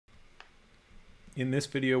In this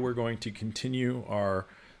video, we're going to continue our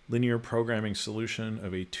linear programming solution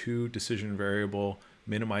of a two decision variable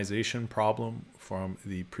minimization problem from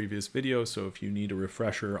the previous video. So if you need a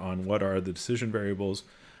refresher on what are the decision variables,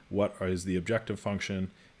 what is the objective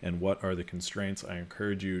function, and what are the constraints, I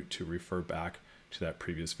encourage you to refer back to that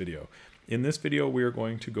previous video. In this video, we are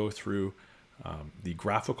going to go through the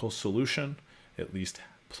graphical solution, at least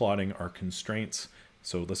plotting our constraints.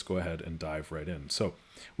 So let's go ahead and dive right in. So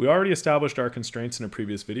we already established our constraints in a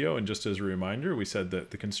previous video, and just as a reminder, we said that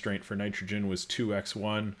the constraint for nitrogen was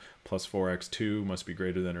 2x1 plus 4x2 must be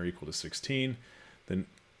greater than or equal to 16. Then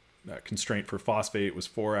constraint for phosphate was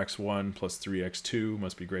 4x1 plus 3x2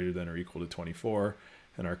 must be greater than or equal to 24.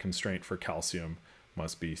 And our constraint for calcium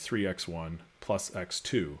must be 3x1 plus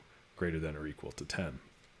x2 greater than or equal to 10.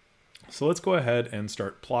 So let's go ahead and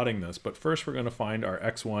start plotting this, but first we're going to find our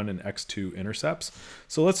x1 and x2 intercepts.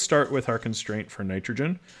 So let's start with our constraint for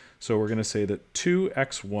nitrogen. So we're going to say that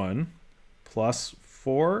 2x1 plus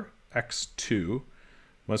 4x2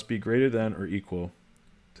 must be greater than or equal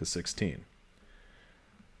to 16.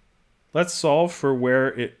 Let's solve for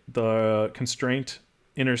where the constraint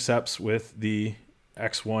intercepts with the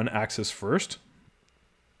x1 axis first.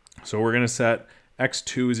 So we're going to set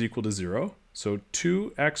x2 is equal to 0. So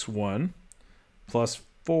 2x1 plus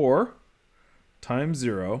 4 times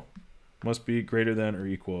 0 must be greater than or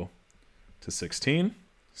equal to 16.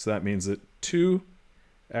 So that means that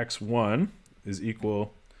 2x1 is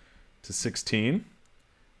equal to 16,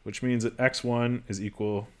 which means that x1 is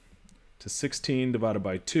equal to 16 divided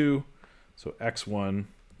by 2. So x1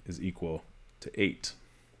 is equal to 8.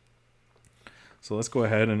 So let's go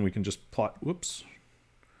ahead and we can just plot,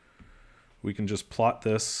 we can just plot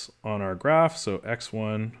this on our graph. So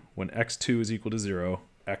x1, when x2 is equal to 0,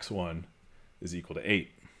 x1 is equal to 8.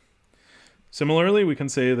 Similarly, we can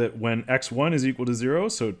say that when x1 is equal to 0,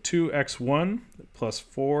 so 2x1 plus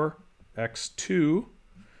 4x2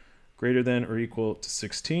 greater than or equal to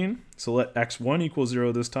 16. So let x1 equal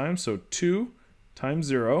 0 this time. So 2 times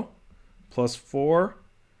 0 plus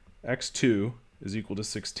 4x2 is equal to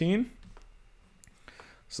 16.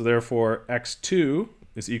 So therefore, x2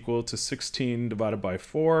 is equal to 16 divided by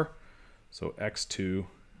 4. So x2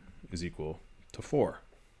 is equal to 4.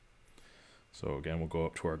 So again, we'll go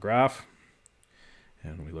up to our graph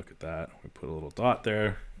and we look at that. We put a little dot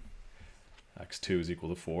there. x2 is equal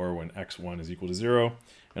to 4 when x1 is equal to 0.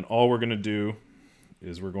 And all we're going to do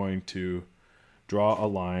is we're going to draw a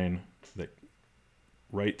line that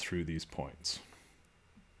right through these points.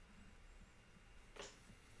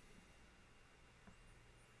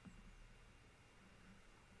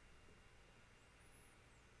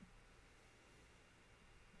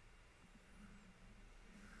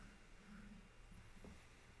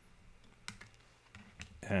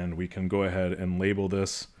 And we can go ahead and label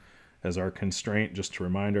this as our constraint just to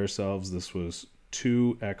remind ourselves this was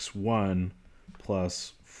 2x1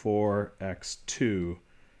 plus 4x2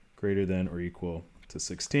 greater than or equal to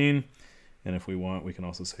 16. And if we want, we can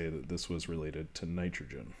also say that this was related to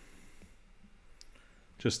nitrogen,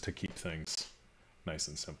 just to keep things nice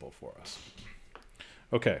and simple for us.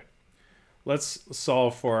 Okay, let's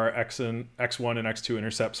solve for our x1 and x2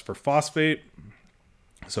 intercepts for phosphate.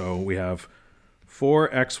 So we have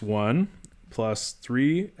 4x1 plus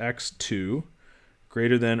 3x2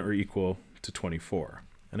 greater than or equal to 24.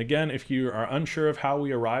 And again, if you are unsure of how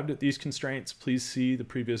we arrived at these constraints, please see the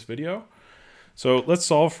previous video. So let's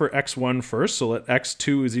solve for x1 first. So let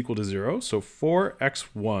x2 is equal to 0. So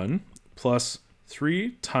 4x1 plus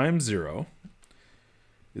 3 times 0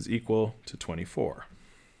 is equal to 24.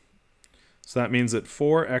 So that means that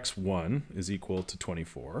 4x1 is equal to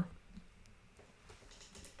 24.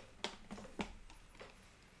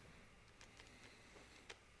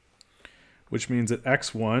 Which means that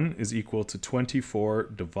x1 is equal to 24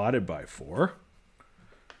 divided by 4.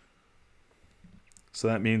 So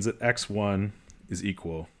that means that x1 is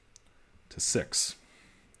equal to 6.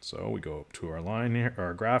 So we go up to our line here,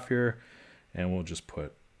 our graph here, and we'll just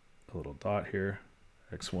put a little dot here.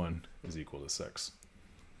 x1 is equal to 6.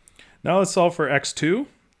 Now let's solve for x2.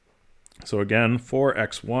 So again,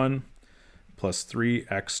 4x1 plus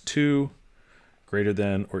 3x2 greater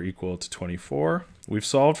than or equal to 24. We've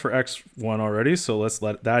solved for x1 already, so let's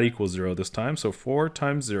let that equal 0 this time. So 4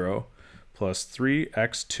 times 0 plus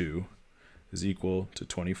 3x2 is equal to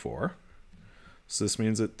 24. So this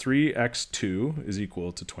means that 3x2 is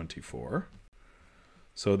equal to 24.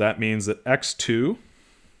 So that means that x2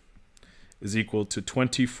 is equal to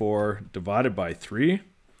 24 divided by 3.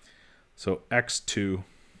 So x2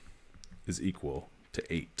 is equal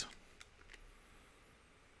to 8.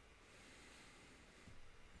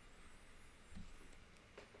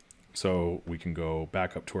 So we can go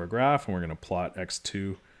back up to our graph and we're going to plot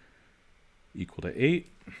x2 equal to 8.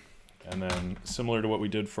 And then similar to what we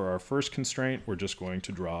did for our first constraint, we're just going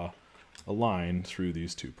to draw a line through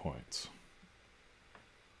these 2 points.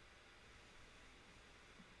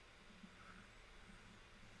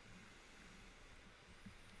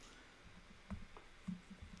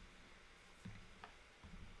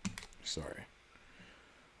 Sorry.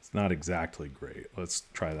 It's not exactly great. Let's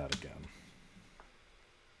try that again.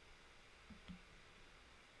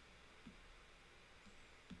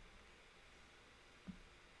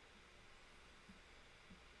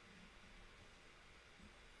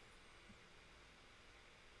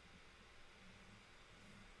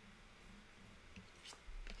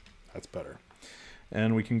 That's better.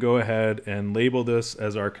 And we can go ahead and label this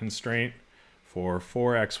as our constraint for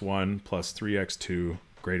 4x1 plus 3x2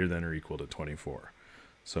 greater than or equal to 24.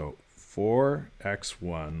 So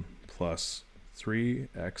 4x1 plus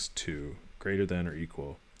 3x2 greater than or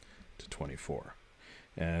equal to 24.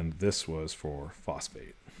 And this was for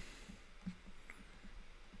phosphate.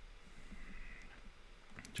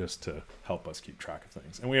 Just to help us keep track of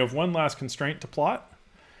things. And we have one last constraint to plot,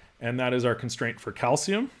 and that is our constraint for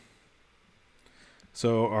calcium.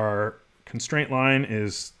 So our constraint line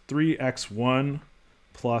is 3x1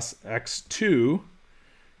 plus x2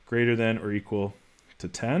 greater than or equal to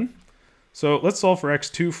 10. So let's solve for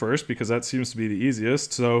x2 first, because that seems to be the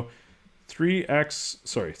easiest. So 3 times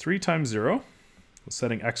 0,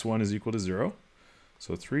 setting x1 is equal to 0.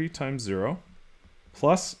 So 3 times 0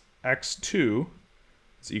 plus x2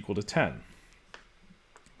 is equal to 10.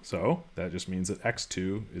 So that just means that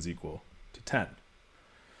x2 is equal to 10.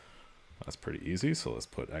 That's pretty easy. So let's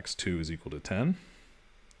put x2 is equal to 10.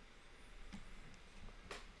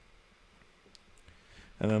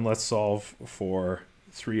 And then let's solve for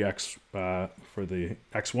 3x for the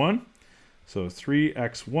x1. So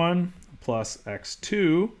 3x1 plus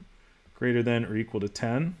x2 greater than or equal to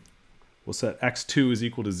 10. We'll set x2 is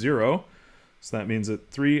equal to 0. So that means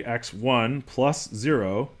that 3x1 plus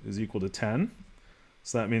 0 is equal to 10.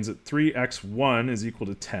 So that means that 3x1 is equal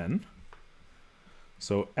to 10.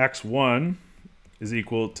 So x1 is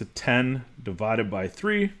equal to 10 divided by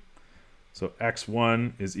 3. So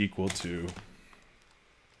x1 is equal to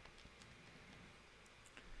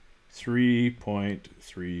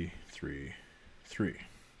 3.333.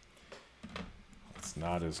 It's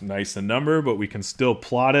not as nice a number, but we can still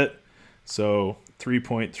plot it. So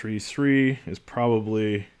 3.33 is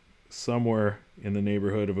probably somewhere in the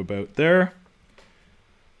neighborhood of about there.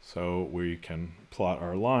 So we can plot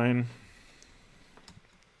our line,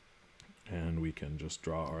 and we can just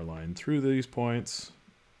draw our line through these points.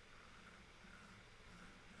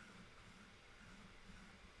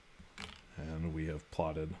 And we have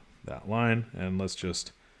plotted that line. And let's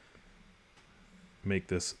just make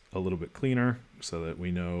this a little bit cleaner so that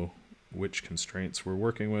we know which constraints we're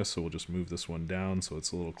working with. So we'll just move this one down so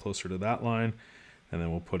it's a little closer to that line. And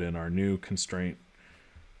then we'll put in our new constraint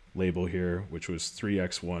label here, which was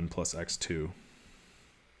 3x1 plus x2.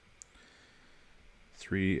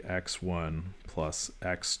 3x1 plus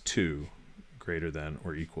x2 greater than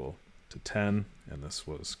or equal to 10. And this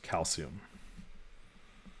was calcium.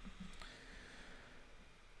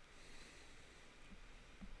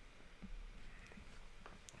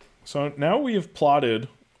 So now we have plotted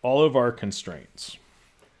all of our constraints.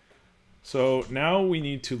 So now we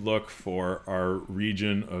need to look for our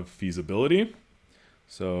region of feasibility.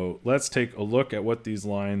 So let's take a look at what these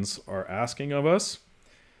lines are asking of us.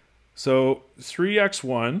 So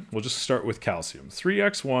 3x1, we'll just start with calcium.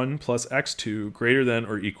 3x1 plus x2 greater than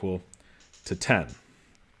or equal to 10.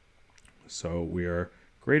 So we are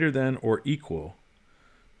greater than or equal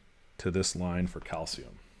to this line for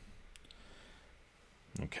calcium.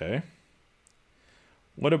 Okay.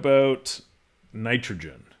 What about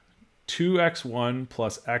nitrogen? 2x1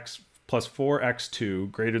 plus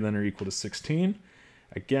 4x2 greater than or equal to 16.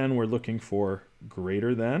 Again, we're looking for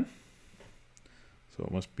greater than. So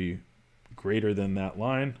it must be greater than that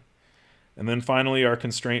line. And then finally, our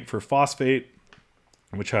constraint for phosphate,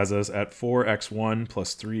 which has us at 4x1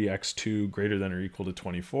 plus 3x2 greater than or equal to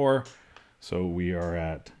 24. So we are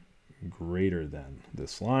at greater than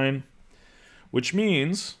this line, which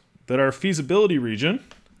means that our feasibility region,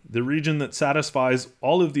 the region that satisfies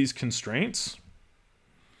all of these constraints,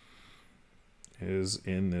 is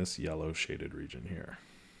in this yellow shaded region here.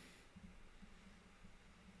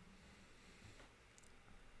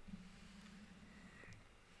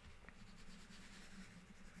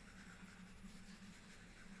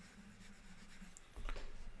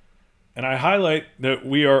 And I highlight that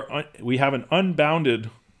we have an unbounded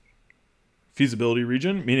feasibility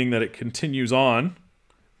region, meaning that it continues on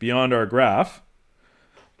beyond our graph.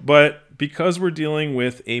 But because we're dealing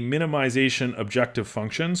with a minimization objective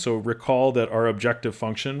function, so recall that our objective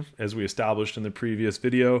function, as we established in the previous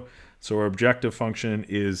video, so our objective function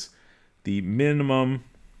is the minimum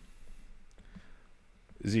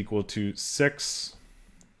is equal to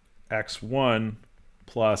 6x1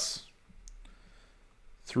 plus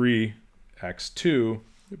 3x2.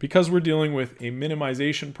 Because we're dealing with a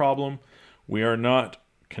minimization problem, we are not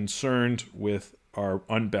concerned with our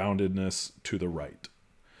unboundedness to the right.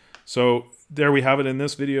 So there we have it in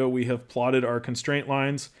this video. We have plotted our constraint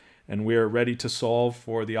lines and we are ready to solve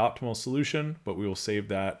for the optimal solution, but we will save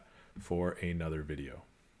that for another video.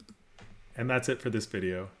 And that's it for this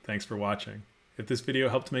video. Thanks for watching. If this video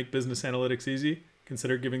helped make business analytics easy,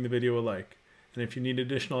 consider giving the video a like. And if you need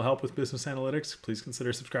additional help with business analytics, please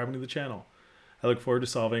consider subscribing to the channel. I look forward to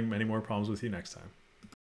solving many more problems with you next time.